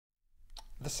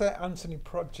the St Anthony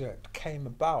project came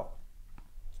about.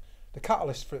 The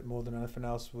catalyst for it more than anything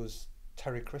else was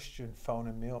Terry Christian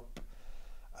phoning me up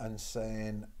and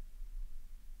saying,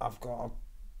 I've got a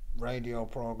radio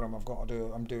programme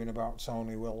I'm doing about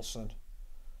Tony Wilson.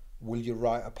 Will you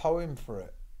write a poem for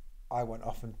it? I went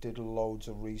off and did loads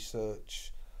of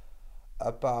research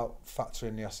about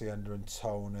factoring the Hacienda and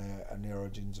Tony and the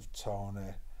origins of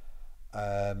Tony.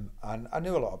 And I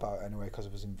knew a lot about it anyway because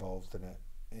I was involved in it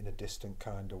in a distant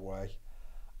kind of way.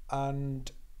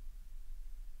 And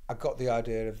I got the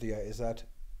idea of the A to Z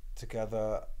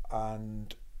together,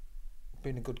 and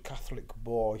being a good Catholic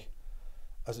boy,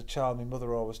 as a child my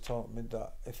mother always taught me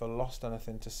that if I lost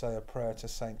anything to say a prayer to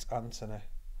Saint Anthony,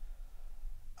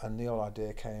 and the whole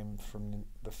idea came from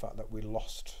the fact that we'd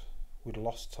lost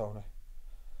Tony.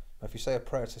 Now, if you say a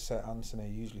prayer to Saint Anthony,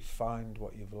 you usually find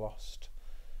what you've lost.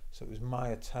 So it was my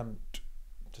attempt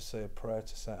to say a prayer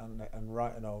to Saint Anthony and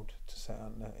write an ode to Saint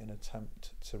Anthony in an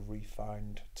attempt to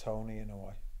re-find Tony in a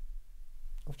way.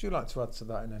 Would you like to add to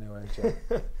that in any way,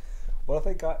 Joe? Well, I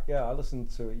think I listened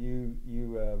to it.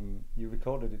 You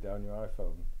recorded it down your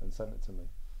iPhone and sent it to me,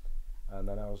 and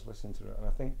then I was listening to it. And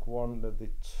I think one of the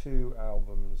two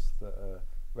albums that are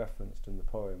referenced in the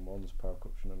poem, one's Power,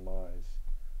 Corruption and Lies,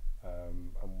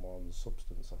 and one's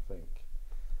Substance, I think.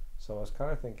 So I was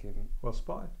kind of thinking, Well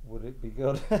spotted. would it be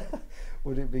good?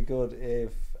 Would it be good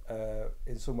if,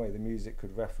 in some way, the music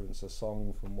could reference a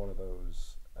song from one of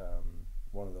those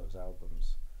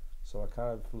albums? So I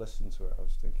kind of listened to it. I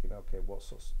was thinking, okay, what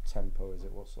sort of tempo is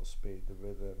it? What sort of speed? The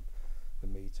rhythm, the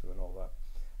meter, and all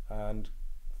that. And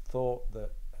thought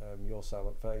that Your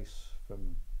Silent Face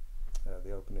from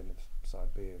the opening of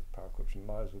side B of Power, Corruption and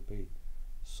Lies would be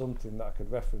something that I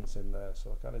could reference in there.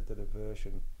 So I kind of did a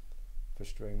version for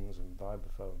strings and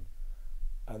vibraphone,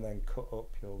 and then cut up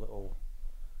your little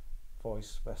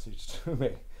voice message to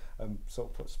me and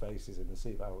sort of put spaces in and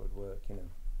see how it would work, you know.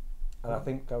 And I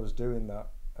think I was doing that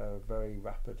very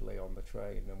rapidly on the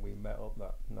train, and we met up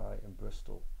that night in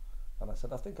Bristol, and I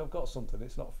said, I think I've got something,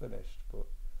 it's not finished, but...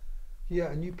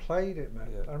 Yeah, and you played it, mate.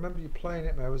 Yeah. I remember you playing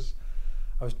it, mate. I was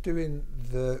doing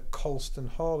the Colston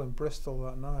Hall in Bristol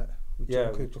that night with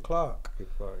John Cooper Clarke.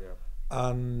 Cooper Clarke, yeah.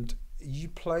 And you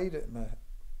played it, mate.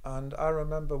 And I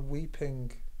remember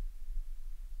weeping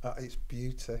at its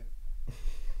beauty.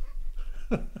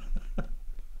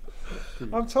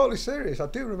 I'm totally serious. I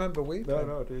do remember weeping.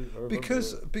 No, I do. I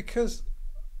Because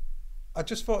I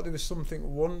just thought there was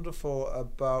something wonderful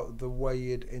about the way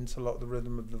you'd interlock the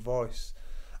rhythm of the voice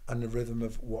and the rhythm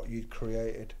of what you'd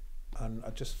created, and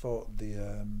I just thought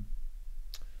the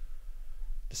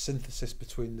synthesis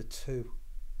between the two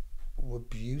were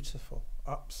beautiful,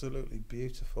 absolutely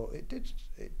beautiful. It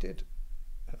did.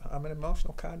 I'm an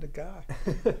emotional kind of guy.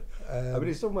 I mean,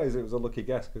 in some ways it was a lucky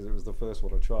guess because it was the first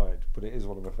one I tried, but it is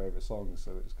one of my favourite songs,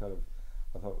 so it's kind of,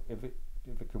 I thought if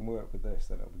it can work with this,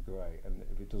 then it'll be great, and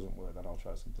if it doesn't work, then I'll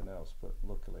try something else. But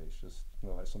luckily it's just, you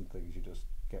know, like some things you just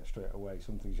get straight away,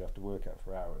 some things you have to work at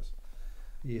for hours.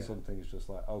 Yeah. Some things just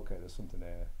like, okay, there's something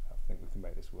here, I think we can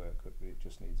make this work, but it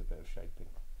just needs a bit of shaping.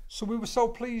 So we were so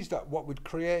pleased at what we'd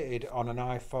created on an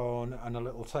iPhone and a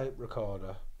little tape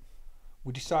recorder,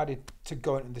 we decided to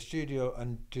go into the studio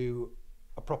and do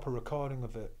a proper recording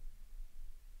of it.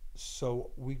 So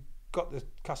we got the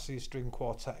Cassia String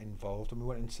Quartet involved, and we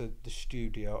went into the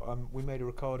studio and we made a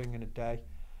recording in a day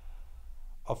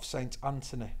of Saint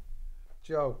Anthony.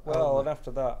 Joe, well, and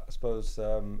after that, I suppose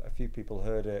a few people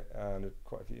heard it, and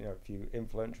quite a few, a few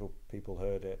influential people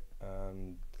heard it,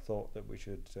 and thought that we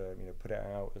should, put it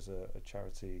out as a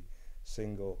charity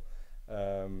single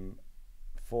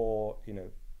for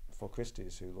Christie,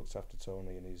 who looks after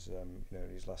Tony in his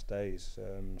in his last days.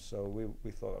 So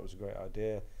we thought that was a great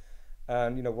idea,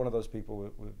 and one of those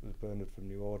people was Bernard from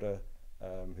New Order,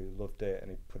 who loved it,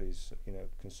 and he put his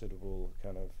considerable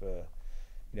kind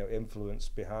of influence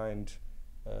behind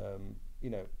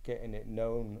getting it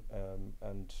known,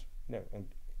 and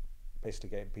basically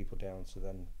getting people down to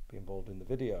then be involved in the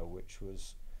video, which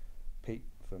was Pete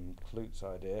from Clute's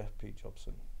idea, Pete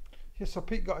Jobson. Yeah, so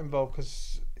Pete got involved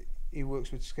because he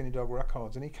works with Skinny Dog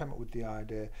Records, and he came up with the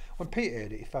idea. When Pete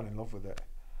heard it, he fell in love with it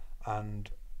and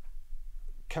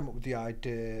came up with the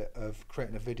idea of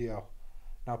creating a video.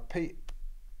 Now, Pete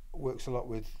works a lot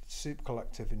with Soup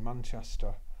Collective in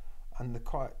Manchester, and they're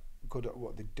quite good at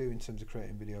what they do in terms of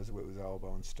creating videos. They work with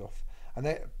Elbow and stuff.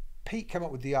 And Pete came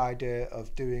up with the idea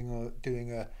of doing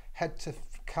a head to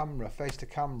camera, face to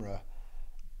camera,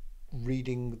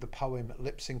 reading the poem,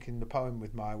 lip syncing the poem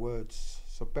with my words.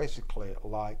 So basically,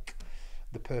 like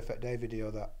the Perfect Day video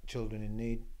that Children in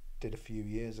Need did a few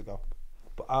years ago.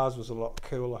 But ours was a lot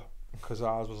cooler because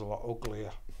ours was a lot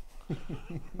uglier.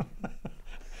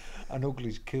 And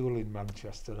ugly's cool in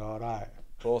Manchester, all right.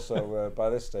 Also, by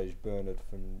this stage, Bernard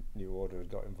from New Order had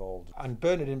got involved. And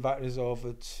Bernard invited us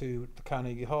over to the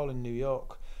Carnegie Hall in New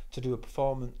York to do a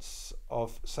performance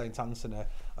of St. Anthony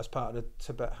as part of the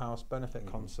Tibet House benefit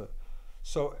concert.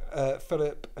 So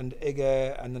Philip and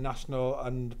Iggy and the National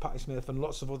and Patti Smith and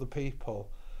lots of other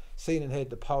people seen and heard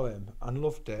the poem and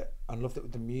loved it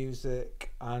with the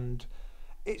music. And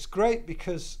it's great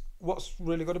because what's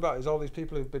really good about it is all these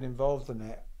people who've been involved in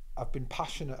it have been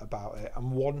passionate about it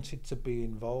and wanted to be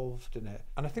involved in it.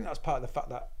 And I think that's part of the fact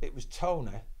that it was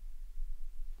Tony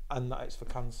and that it's for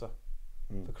cancer,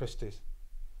 for Christie's.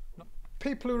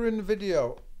 People who were in the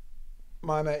video,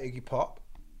 my mate Iggy Pop,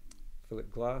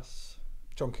 Philip Glass,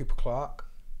 John Cooper Clarke,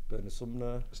 Bernard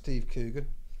Sumner, Steve Coogan,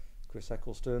 Chris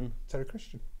Eccleston, Terry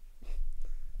Christian,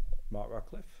 Mark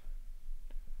Radcliffe,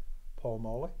 Paul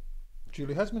Morley,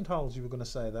 Julie Hesmond-Halls, you were going to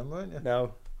say then, weren't you?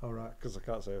 No, all right, because I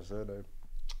can't say her surname.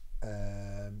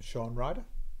 Sean Ryder,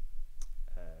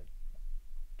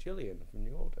 Gillian from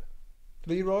New Order,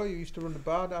 Leroy, who used to run the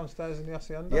bar downstairs in the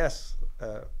Hacienda. Yes,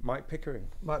 Mike Pickering.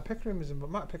 Mike Pickering was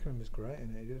Mike Pickering was great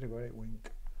in it. He did a great wink.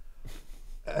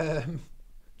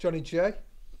 Johnny J,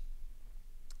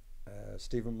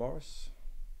 Stephen Morris,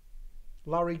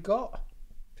 Larry Gott,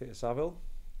 Peter Saville.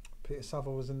 Peter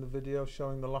Saville was in the video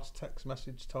showing the last text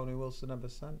message Tony Wilson ever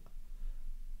sent,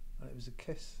 and it was a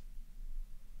kiss.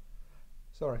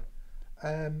 Sorry.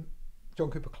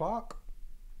 John Cooper Clarke.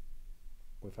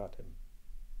 We've had him.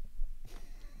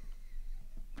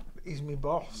 He's my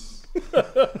boss.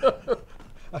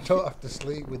 I don't have to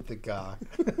sleep with the guy.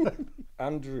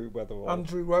 Andrew Weatherall.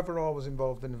 Andrew Weatherall was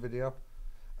involved in the video.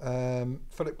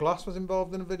 Philip Glass was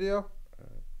involved in the video.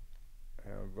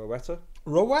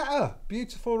 Rowetta,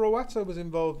 beautiful Rowetta was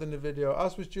involved in the video,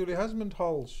 as was Julie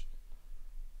Hesmond-Halls.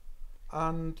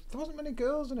 And there wasn't many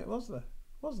girls in it, was there?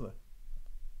 Was there?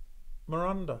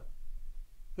 Miranda.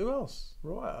 Who else?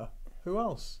 Rowetta. Who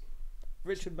else?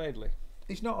 Richard Madeley.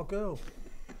 He's not a girl.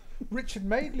 Richard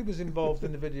Madeley was involved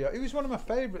in the video. He was one of my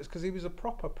favourites because he was a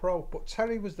proper pro, but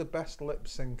Terry was the best lip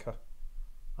syncer,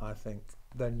 I think,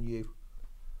 than you.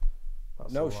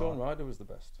 That's no, Sean Ryder was the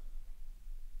best.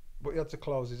 But he had to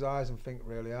close his eyes and think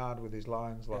really hard with his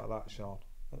lines like that, Sean.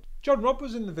 John Robb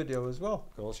was in the video as well.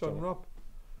 Of course, John Robb.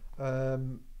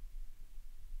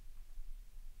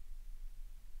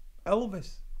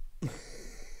 Elvis.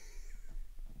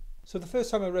 So the first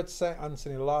time I read St.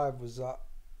 Anthony live was at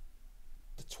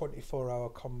the 24-hour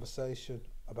conversation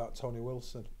about Tony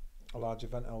Wilson, a large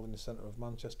event held in the centre of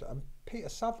Manchester, and Peter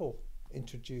Saville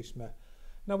introduced me.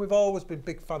 Now, we've always been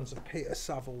big fans of Peter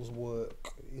Saville's work.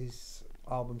 His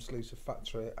album Sluice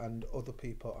Factory and Other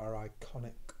People are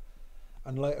iconic.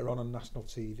 And later on national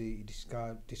TV, he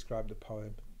described the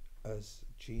poem as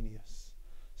genius.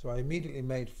 So I immediately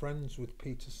made friends with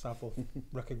Peter Saville,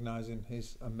 recognising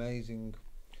his amazing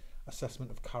assessment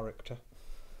of character,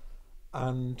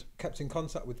 and kept in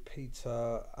contact with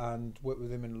Peter and worked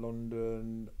with him in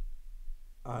London.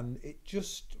 And it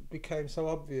just became so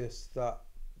obvious that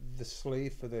the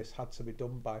sleeve for this had to be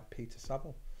done by Peter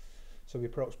Saville. So we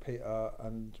approached Peter,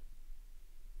 and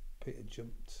Peter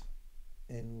jumped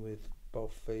in with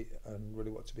both feet and really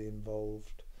wanted to be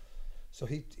involved. So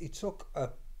he took a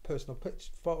personal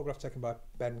photograph taken by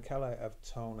Ben Kelly of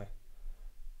Tony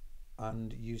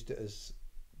and used it as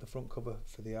the front cover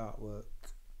for the artwork.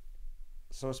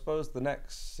 So I suppose the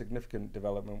next significant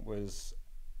development was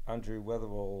Andrew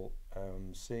Weatherall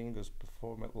seeing us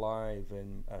perform it live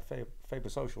in Faber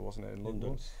Social, wasn't it, in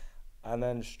London? And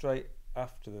then straight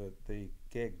after the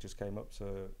gig, just came up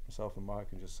to myself and Mike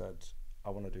and just said, I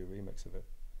want to do a remix of it.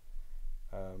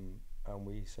 And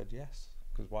we said yes,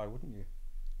 because why wouldn't you?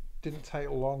 Didn't take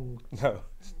long no.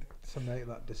 to make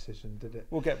that decision, did it?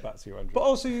 We'll get back to you, Andrew. But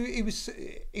also he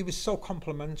was so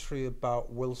complimentary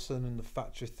about Wilson and the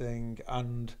factory thing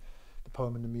and the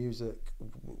poem and the music.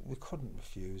 We couldn't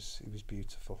refuse. It was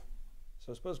beautiful.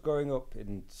 So I suppose growing up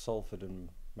in Salford and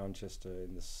Manchester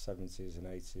in the 70s and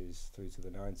 80s through to the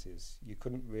 90s, you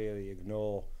couldn't really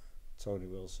ignore Tony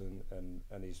Wilson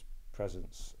and his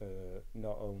presence,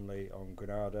 not only on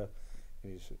Granada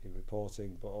in his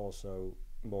reporting, but also,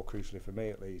 more crucially for me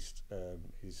at least,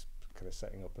 his kind of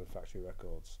setting up of Factory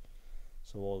Records.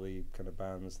 So all the kind of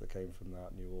bands that came from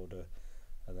that, New Order,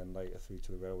 and then later through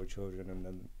to the Railway Children and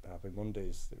then Happy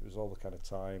Mondays, it was all the kind of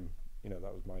time, that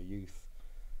was my youth,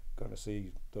 going to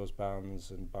see those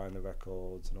bands and buying the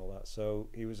records and all that. So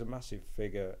he was a massive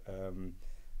figure, and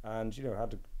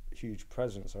had a huge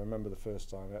presence. I remember the first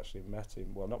time I actually met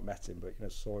him, well, not met him,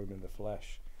 but saw him in the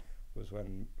flesh, was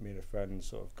when me and a friend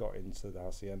sort of got into the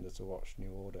Hacienda to watch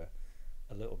New Order,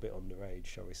 a little bit underage,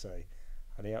 shall we say,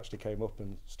 and he actually came up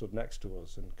and stood next to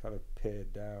us and kind of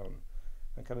peered down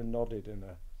and kind of nodded in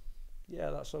a, yeah,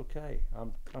 that's okay.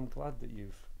 I'm glad that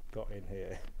you've got in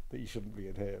here, that you shouldn't be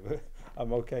in here, but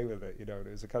I'm okay with it, you know. And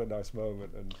it was a kind of nice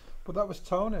moment. And but that was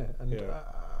Tony,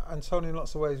 and Tony in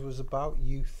lots of ways was about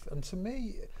youth. And to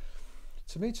me,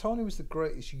 Tony was the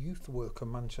greatest youth worker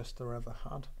Manchester ever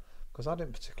had, because I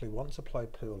didn't particularly want to play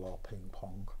pool or ping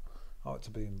pong. I wanted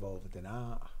to be involved in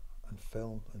art and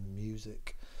film and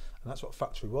music, and that's what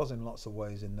Factory was in lots of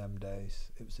ways in them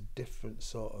days. It was a different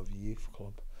sort of youth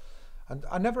club. And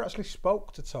I never actually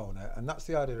spoke to Tony, and that's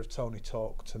the idea of Tony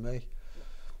talk to me.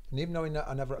 And even though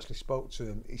I never actually spoke to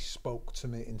him, he spoke to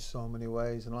me in so many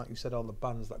ways. And like you said, all the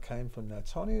bands that came from there,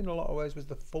 Tony in a lot of ways was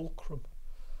the fulcrum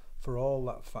for all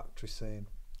that Factory scene.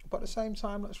 But at the same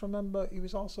time, let's remember, he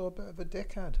was also a bit of a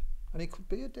dickhead, and he could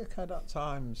be a dickhead at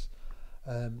times.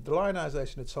 The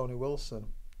lionisation of Tony Wilson,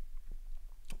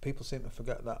 people seem to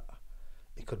forget that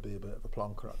he could be a bit of a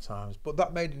plonker at times, but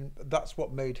that's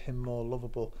what made him more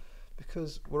lovable,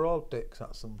 because we're all dicks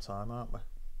at some time, aren't we?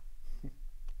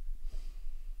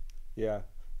 Yeah,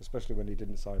 especially when he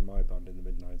didn't sign my band in the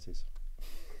mid-90s,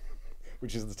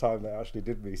 which is the time they actually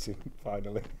did meet him,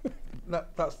 finally.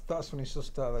 That's when he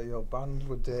sussed out that your band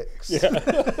were dicks. Yeah.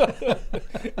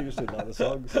 He just didn't like the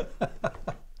songs.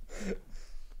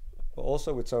 But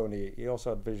also with Tony, he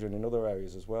also had vision in other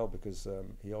areas as well, because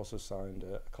he also signed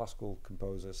a classical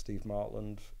composer, Steve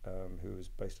Martland, who was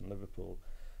based in Liverpool,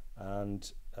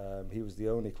 and he was the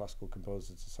only classical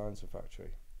composer to sign to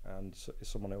Factory, and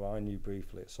someone who I knew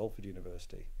briefly at Salford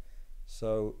University.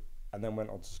 So, and then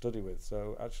went on to study with.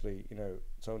 So actually, you know,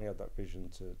 Tony had that vision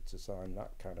to sign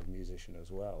that kind of musician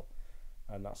as well,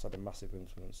 and that's had a massive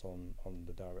influence on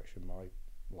the direction my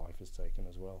life has taken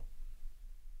as well.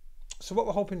 So what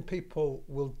we're hoping people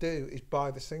will do is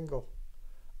buy the single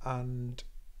and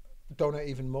donate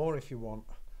even more if you want,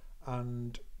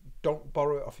 and don't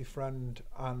borrow it off your friend,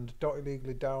 and don't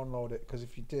illegally download it, because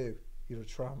if you do, you're a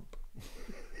tramp.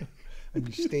 And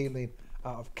you're stealing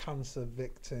out of cancer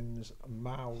victims'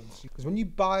 mouths. Because when you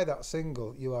buy that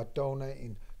single, you are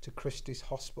donating to Christie's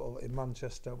Hospital in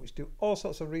Manchester, which do all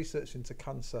sorts of research into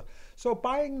cancer. So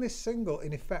buying this single,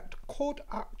 in effect, could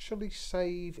actually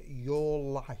save your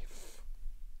life.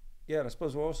 Yeah, and I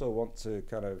suppose we also want to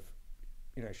kind of,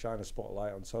 you know, shine a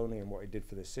spotlight on Tony and what he did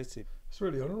for this city. It's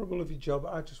really honourable of your job.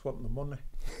 I just want the money.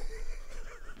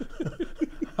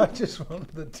 I just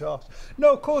want the toss.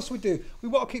 No, of course we do. We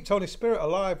want to keep Tony's spirit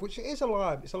alive, which it is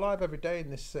alive. It's alive every day in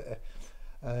this city,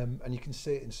 and you can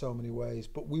see it in so many ways.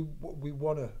 But we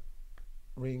want to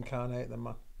reincarnate the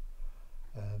man,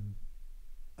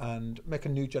 and make a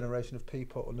new generation of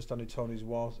people understand who Tony's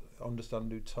was,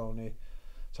 understand who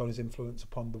Tony's influence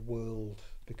upon the world.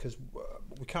 Because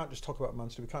we can't just talk about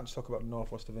Manchester. We can't just talk about the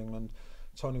northwest of England.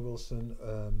 Tony Wilson.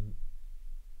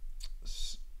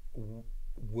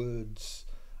 Words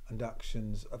and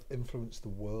actions have influenced the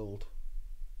world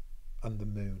and the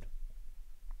moon.